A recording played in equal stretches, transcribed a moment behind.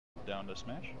down to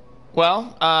smash.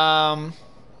 Well, I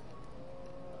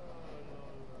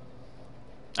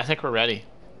think we're ready.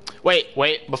 Wait,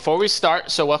 before we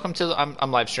start, so welcome to the,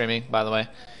 I'm live streaming, by the way.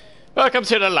 Welcome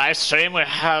to the live stream. We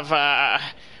have a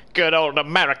good old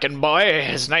American boy.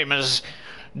 His name is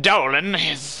Dolan.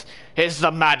 He's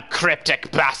the mad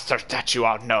cryptic bastard that you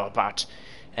all know about.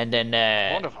 And then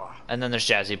Wonderful. And then there's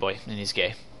Jazzy Boy, and he's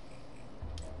gay.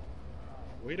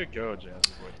 Way to go, Jazzy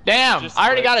Boy. Damn, I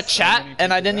already got a chat,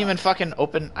 and I didn't even fucking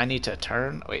open. I need to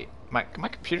turn. Wait, my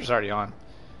computer's already on.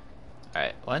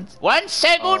 Alright, one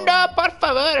segundo, por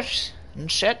favor.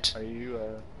 Shit. Are you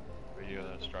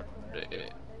struck?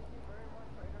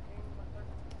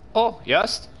 Oh,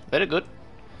 yes, very good.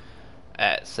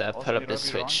 Let's put up this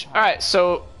switch. Alright,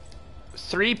 so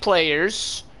 3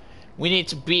 players. We need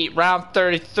to beat round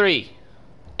 33.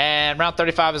 And round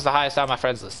 35 is the highest on my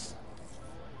friends list.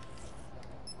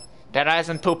 Dead eyes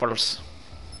and poopers.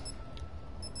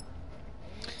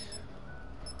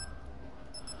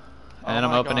 And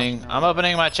I'm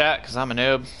opening my chat because I'm a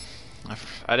noob.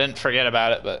 I didn't forget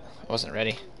about it, but I wasn't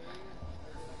ready.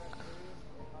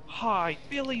 Hi,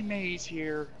 Billy Mays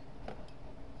here.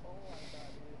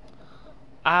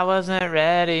 I wasn't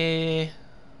ready.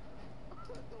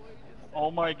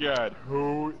 Oh my god,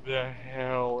 who the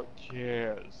hell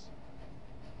cares?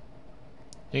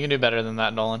 You can do better than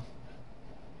that, Nolan.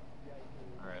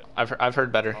 Alright. I've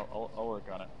heard better. I'll work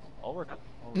on it. I'll work on it.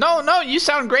 No, you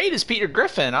sound great as Peter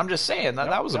Griffin. I'm just saying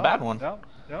that was a bad one. No.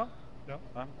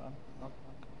 I'm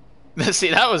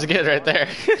See, that was good right there.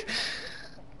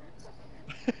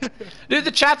 Dude,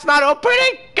 the chat's not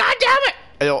opening. God damn it!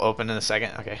 It'll open in a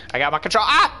second. Okay, I got my control.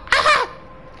 Ah!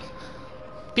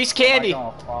 Piece of candy.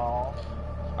 All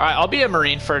right, I'll be a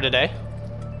Marine for today.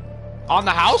 On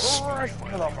the house.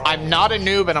 I'm not a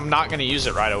noob, and I'm not gonna use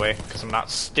it right away because I'm not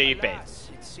stupid.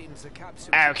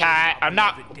 Okay, I'm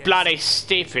not bloody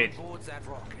stupid.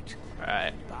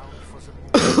 Alright.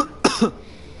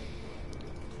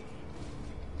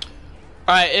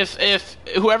 Alright, if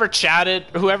whoever chatted,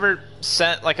 whoever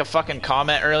sent like a fucking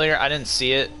comment earlier, I didn't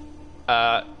see it.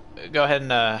 Go ahead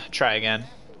and try again.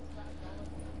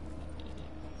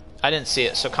 I didn't see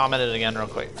it, so comment it again real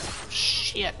quick.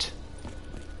 Shit.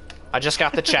 I just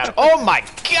got the chat. Oh my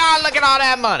god, look at all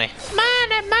that money.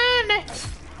 Money.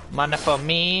 Money for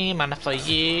me, money for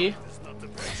you.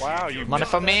 Wow, you money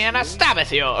for me and I stab with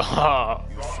you.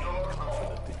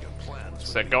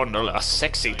 It's a gondola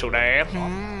sexy today.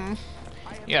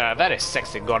 Yeah, very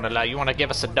sexy gondola. You want to give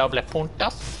us a double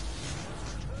puntos?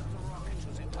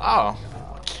 Oh.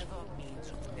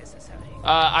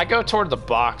 I go toward the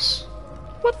box.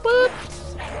 Whoop whoop.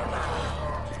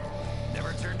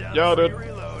 Yo,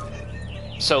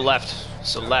 dude. So left.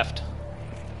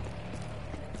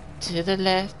 To the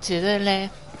left.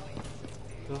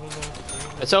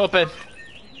 It's open.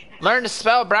 Learn to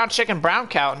spell brown chicken, brown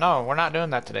cow. No, we're not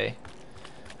doing that today.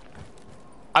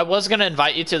 I was gonna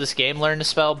invite you to this game, learn to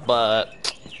spell,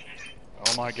 but...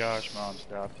 Oh my gosh, Mom,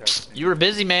 stop texting. You were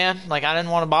busy, man. Like, I didn't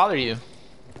want to bother you.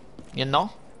 You know?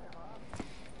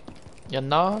 You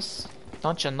know?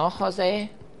 Don't you know, Jose?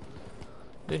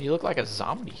 Dude, you look like a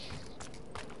zombie.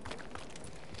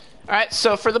 Alright,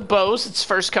 so for the bows, it's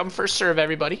first come, first serve,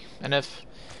 everybody. And if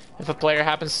a player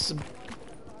happens to...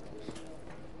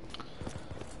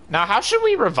 Now, how should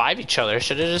we revive each other?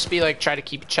 Should it just be like, try to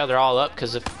keep each other all up?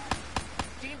 Because if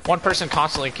one person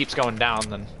constantly keeps going down,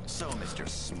 then... So, Mr.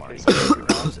 Smarty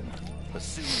 2000,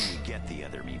 assuming we get the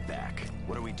other me back,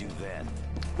 what do we do then?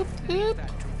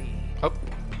 Oh.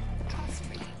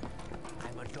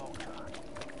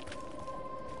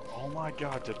 Oh my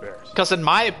god, the bears. Because in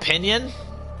my opinion,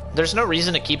 there's no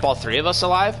reason to keep all 3 of us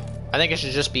alive. I think it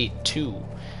should just be 2.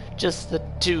 Just the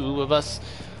 2 of us.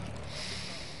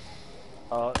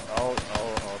 I'll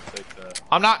take that.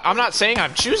 I'm not saying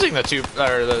I'm choosing the 2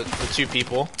 or the 2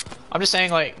 people. I'm just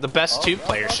saying like the best 2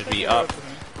 players should be up.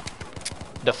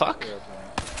 The fuck?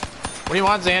 What do you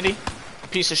want, Zandy?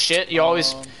 Piece of shit. You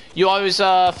always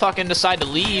fucking decide to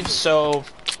leave, so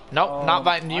nope, not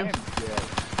inviting you.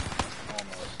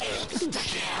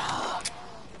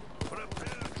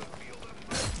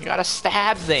 You gotta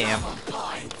stab them.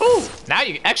 Ooh, now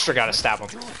you extra gotta stab them.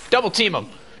 Double team them.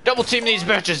 Double team these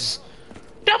bitches.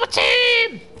 Double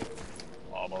team!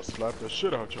 Almost slapped the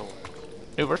shit out your ass.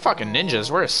 Dude, we're fucking ninjas.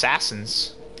 We're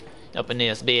assassins. Up in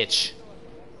this bitch.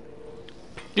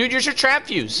 Dude, use your trap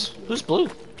fuse. Who's blue?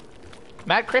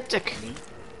 Mad Cryptic.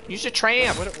 Use your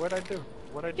tramp. What'd I do?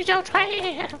 Use your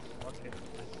tramp.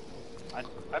 Okay.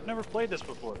 I've never played this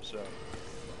before, so...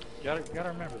 You gotta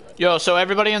remember that. Yo, so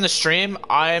everybody in the stream,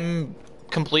 I'm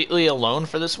completely alone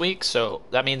for this week, so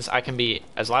that means I can be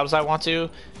as loud as I want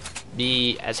to,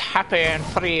 be as happy and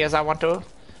free as I want to.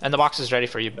 And the box is ready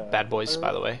for you bad boys,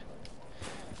 by the way.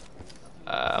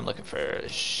 I'm looking for a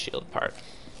shield part.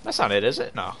 That's not it, is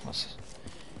it? No.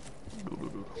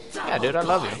 Yeah, dude, I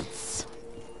love you.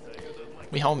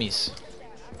 We homies.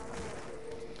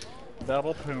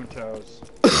 Double puntos.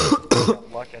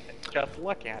 Just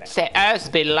look at it. Say,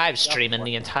 I'll be live streaming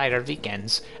the entire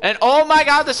weekends. And oh my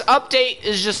god, this update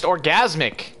is just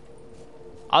orgasmic.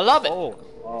 I love it.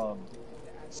 Oh,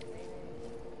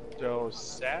 so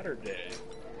Saturday.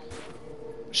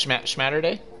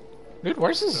 Schmatterday? Dude,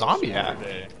 where's the zombie at?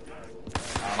 Saturday.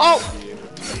 Oh!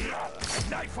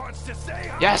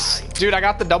 Yes! Dude, I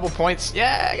got the double points.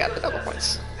 Yeah, I got the double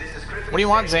points. What do you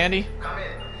want, Zandy?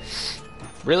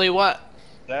 Really, what?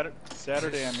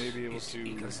 Saturday I may be able to...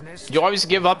 You always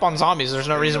give up on zombies. There's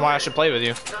no reason why I should play with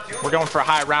you. We're going for a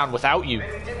high round without you.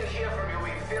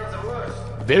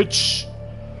 Bitch!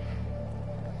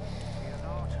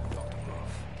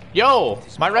 Yo!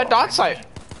 My red dot sight!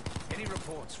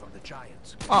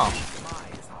 Oh.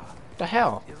 The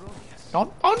hell?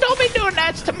 Don't be doing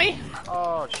that to me!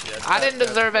 Oh shit. I didn't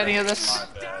deserve any of this.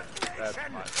 That's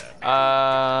my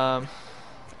bad.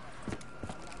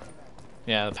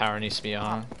 Yeah, the power needs to be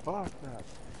on. Fuck that.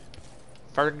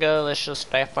 Fergalicious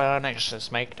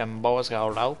Stefanicious make them boys go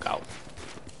loco.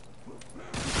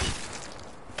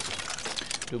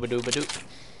 Dooba dooba doo.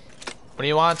 What do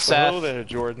you want, Seth? Hello there,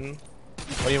 Jordan.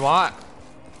 What do you want?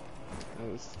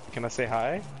 Can I say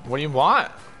hi? What do you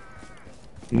want?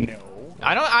 No.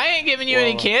 I ain't giving you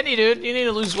any candy, dude. You need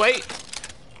to lose weight.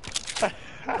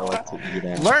 I like to eat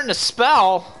ass. Learn to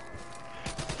spell.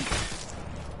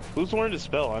 Who's learned to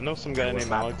spell? I know some guy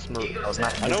named Alex. I was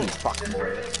not I know. using fuck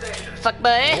boy. Fuck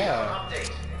boy. Yeah.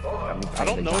 I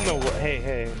don't know.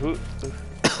 Hey,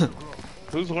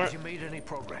 who's learned?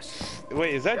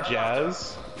 Wait, is that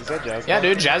Jazz? Is that Jazz? Yeah,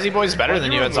 dude. Jazzy Boy's better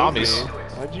than you at zombies.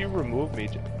 Why'd you remove me?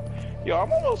 Yo,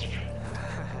 I'm almost.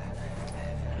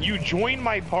 You joined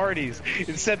my parties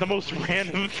and said the most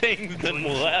random things, then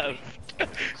left.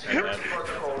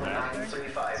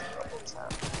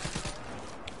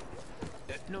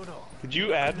 Did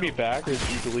you add me back or did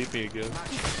you delete me again?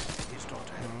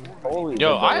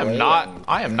 Yo, I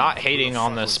am not hating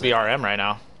on this BRM right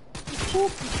now.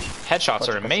 Headshots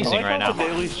are amazing right now.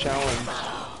 Daily's challenge.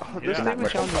 Oh, this daily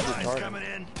challenge is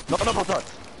retarded. No.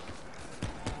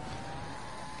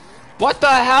 What the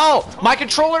hell? My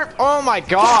controller. Oh my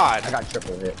god. I got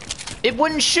triple hit. It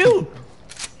wouldn't shoot.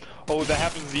 Oh, that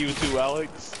happens to you too,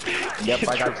 Alex? Yep,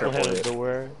 I got triple hit.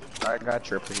 Everywhere. I got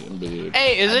triple hit indeed.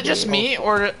 Hey, is it just me,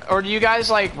 or do you guys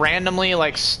like randomly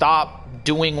like stop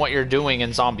doing what you're doing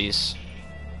in zombies?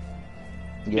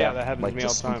 Yeah, that happens like to me all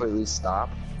just the time. completely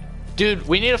stop. Dude,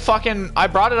 we need a fucking... I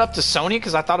brought it up to Sony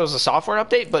because I thought it was a software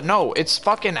update, but no, it's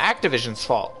fucking Activision's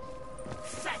fault.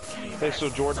 Hey, so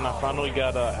Jordan, I finally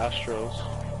got Astros.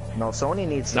 No, Sony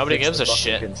needs to Nobody fix gives the a fucking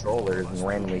shit. controllers and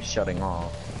randomly shutting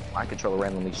off. My controller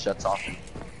randomly shuts off and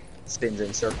spins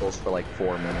in circles for like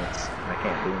 4 minutes, and I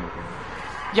can't do anything.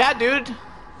 Yeah, dude.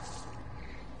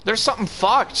 There's something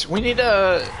fucked. We need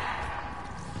to...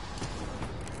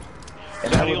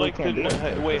 And How I do you really like can't do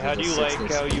anything wait, because how do you it's a like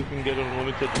 60. how you can get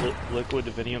unlimited liquid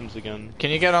diviniums again?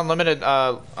 Can you get unlimited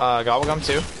gobblegum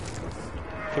too?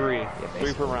 Three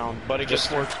basically. per round, but it gets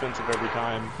more expensive every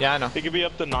time. Yeah, I know. It could be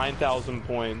up to 9,000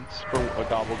 points for a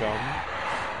gobblegum.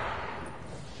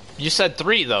 You said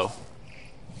 3 though.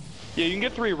 Yeah, you can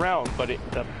get 3 rounds, but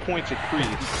the points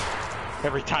increase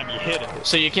every time you hit it.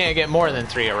 So you can't get more than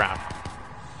 3 a round.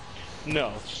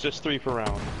 No, it's just 3 per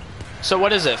round. So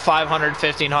what is it? 500,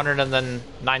 1500, and then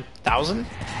 9,000?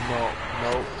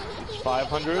 No, it's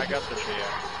 500. I got the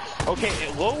shit. Okay,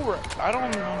 low. I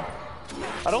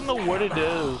don't know what it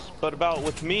is, but about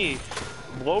with me,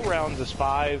 low rounds is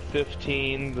 5,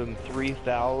 15, then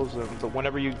 3,000. But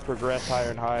whenever you progress higher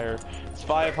and higher, it's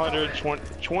 500,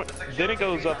 20, then it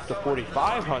goes up to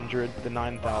 4,500, then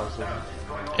 9,000.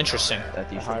 Interesting.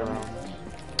 That you High should round.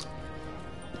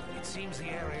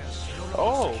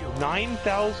 Oh,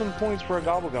 9,000 points for a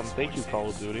gobblegum. Thank you, Call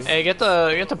of Duty. Hey, get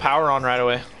the power on right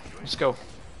away. Let's go.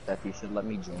 that you should let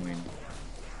me join.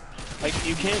 Like,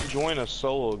 you can't join a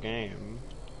solo game.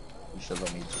 You should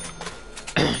let me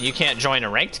join. You can't join a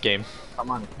ranked game.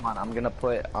 Come on. I'm gonna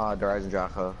put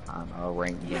Eisendrache on a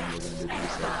ranked game. We're gonna do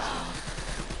this.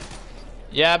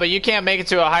 Yeah, but you can't make it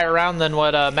to a higher round than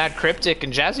what Mad Cryptic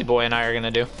and Jazzy Boy and I are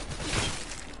gonna do.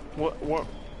 What?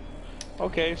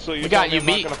 Okay, so you got you I'm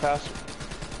beat. not gonna pass.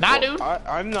 Nah, Well, dude.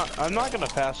 I'm not gonna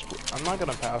pass. I'm not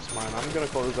gonna pass mine. I'm gonna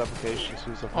close application as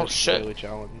soon as I finish the shit. daily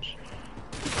challenge.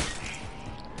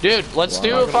 Dude, let's Well, do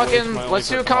I'm a not gonna waste fucking my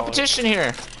let's only do a for college. competition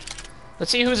here.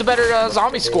 Let's see who's a better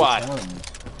zombie squad.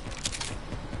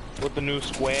 With the new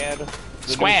squad.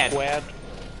 Squad.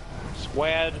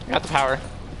 Squad. Got the power.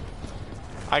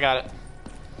 I got it.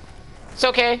 It's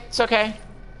okay. It's okay.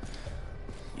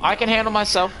 I can handle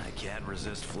myself. I can't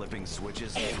resist flipping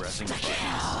switches and pressing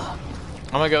buttons.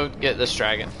 I'm gonna go get this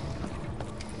dragon.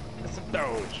 It's a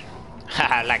doge.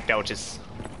 I like doges.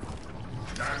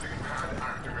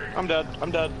 I'm dead.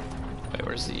 I'm dead. Wait,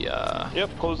 where's the Yep,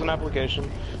 close an application.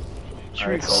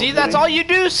 Alright, so See, that's all you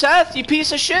do, Seth, you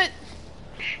piece of shit.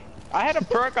 I had a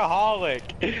perkaholic.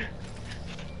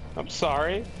 I'm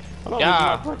sorry. I'm not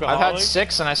Yeah, losing my I've had perkaholic.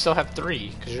 6 and I still have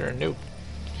 3, because you're a noob.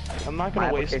 I'm not my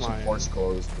gonna waste application mine. force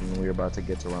closed and we were about to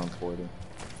get to round 40.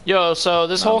 Yo, so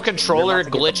this whole controller you're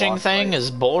about to get the glitching boss thing fight.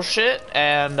 is bullshit,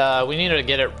 and we need to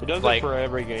get it, It does like, it for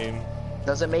every game.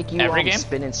 Does it make you Every game?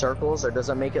 spin in circles, or does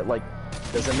it make it like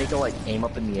aim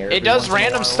up in the air? it every does once in a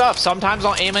random while? stuff. Sometimes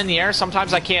I'll aim in the air,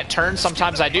 sometimes I can't turn,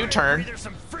 sometimes I do turn. There's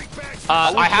some freak bags.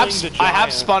 I was have playing the I have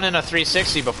giant. spun in a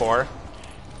 360 before.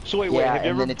 So wait, Yeah, have you and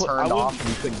ever then it put? turned off and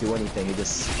you couldn't do anything. It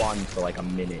just spun for like a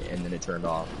minute and then it turned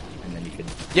off, and then you could.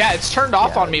 Yeah, it's turned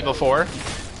off Yeah, on me yeah. before.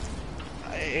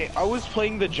 I was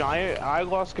playing the giant. I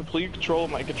lost complete control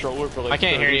of my controller for like I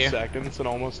can't hear 30 you. seconds and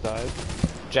almost died.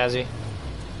 Jazzy.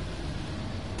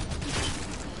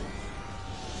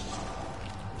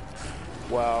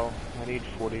 Wow, I need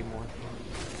 40 more.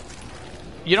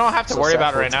 You don't have to worry Seth,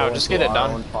 about it right let's now. go Just into get it our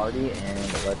done. own party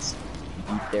and let's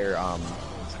beat their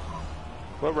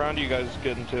What round are you guys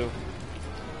getting to?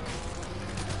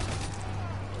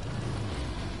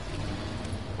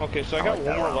 Okay, so I got like one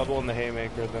that more round. level in the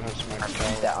haymaker, then it's I maxed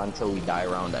beat out. that until we die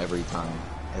around every time.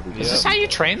 Every Is time. this how you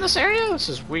train this area? This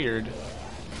is weird.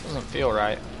 Doesn't feel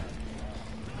right.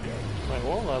 Wait,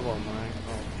 what level am I?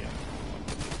 Oh, yeah.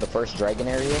 The first dragon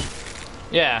area,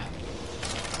 Yeah.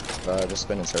 just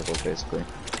spin in circles basically.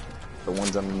 The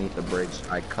ones underneath the bridge,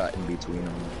 I cut in between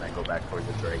them and I go back towards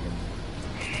the dragon.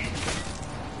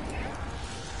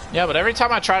 Yeah, but every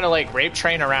time I try to like rape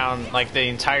train around like the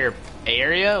entire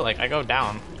area, like I go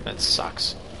down. That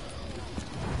sucks.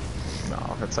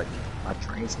 No, that's like a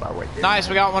train spot right there. Nice,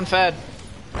 we got one fed.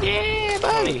 Yeah,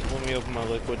 buddy. Let me open my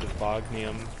liquid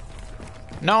defognium.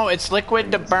 No, it's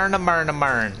liquid to burn a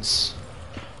burns.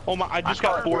 Oh my, I just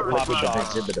got 4 pop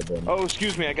shocks. Exhibitable. Oh,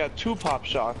 excuse me, I got 2 pop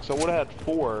shocks. I would have had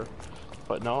 4.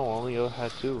 But no, I only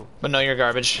had 2. But no, you're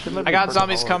garbage. It might I be got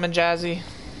zombies perkaholic. coming, Jazzy.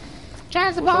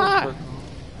 Jazzy What's boy.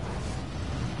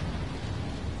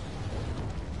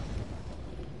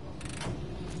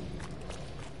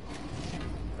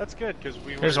 That's good because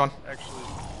we Here's were one. actually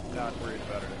not worried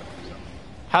about it. So.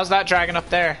 How's that dragon up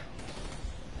there?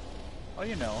 Oh,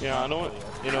 you know. Yeah, I don't.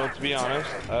 You know, to be honest,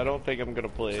 I don't think I'm gonna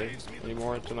play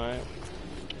anymore tonight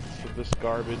with this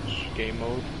garbage game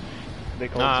mode. They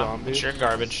call it Nah, zombies. it's your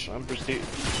garbage. I'm prestige.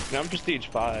 I'm prestige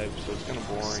 5, so it's kind of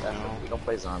boring now. We don't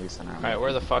play zombies tonight. Alright,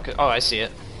 where the fuck is... Oh, I see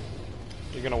it.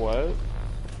 You're gonna what?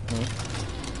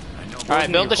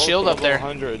 Alright, build the You're shield close up to level there.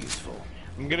 100.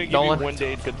 I'm gonna give Nolan. you one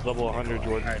day to get to level 100,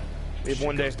 Jordan. We have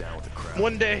one day.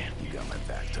 One day.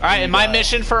 Alright, and my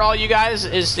mission for all you guys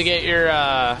is to get your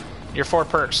 4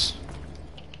 perks.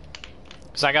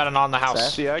 Because I got it on the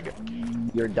house. Seth? See,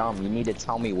 You're dumb. You need to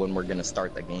tell me when we're gonna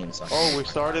start the game. So. Oh, we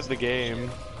started the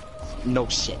game. No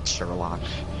shit, Sherlock.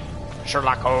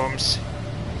 Sherlock Holmes.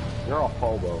 You're a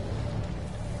hobo.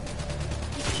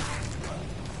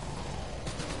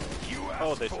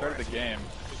 Oh, they started the game.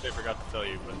 I think they forgot to tell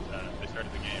you, but they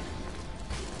started the game.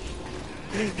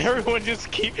 Everyone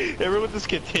just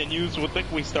continues with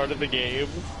like we started the game.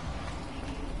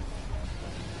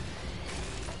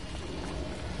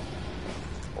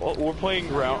 Well, we're playing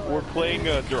Der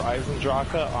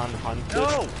Eisendrache on Hunted.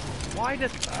 No! Why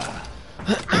did...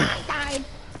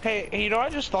 Hey, you know, I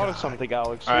just thought of something,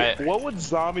 Alex. Alright. What would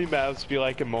zombie maps be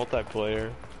like in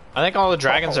multiplayer? I think all the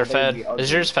dragons are they'd fed. be ugly.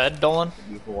 Is yours fed, Dolan?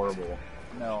 It'd be horrible.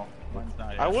 No, mine's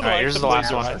not yet. I would Alright, like here's to the play last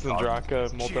Der one.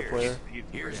 Eisendrache multiplayer.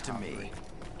 Here's to me.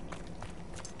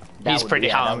 That He's would pretty be-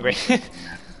 yeah, that would hungry. be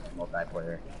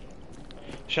multiplayer.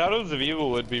 Shadows of Evil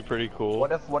would be pretty cool.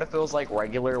 What if it was like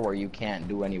regular where you can't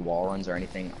do any wall runs or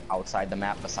anything outside the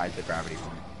map besides the gravity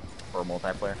point for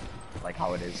multiplayer? Like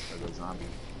how it is for the zombie.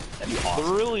 That'd be There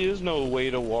awesome. really is no way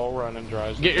to wall run and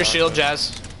drive. Get your shield,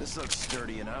 Jazz. This looks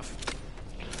sturdy enough.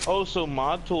 Oh, so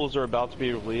mod tools are about to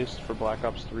be released for Black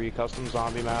Ops 3, custom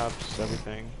zombie maps,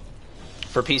 everything.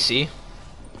 For PC.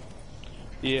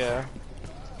 Yeah.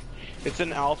 It's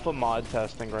in alpha mod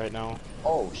testing right now.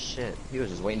 Oh shit, he was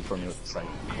just waiting for me with the site.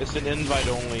 It's an invite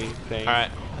only thing. Alright,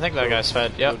 I think that guy's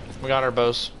fed. Yep, we got our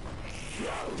bows.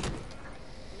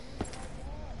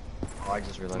 Oh, I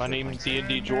just realized. My they're name's playing-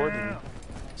 D&D Jordan.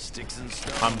 Sticks and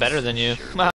stones. I'm better than you.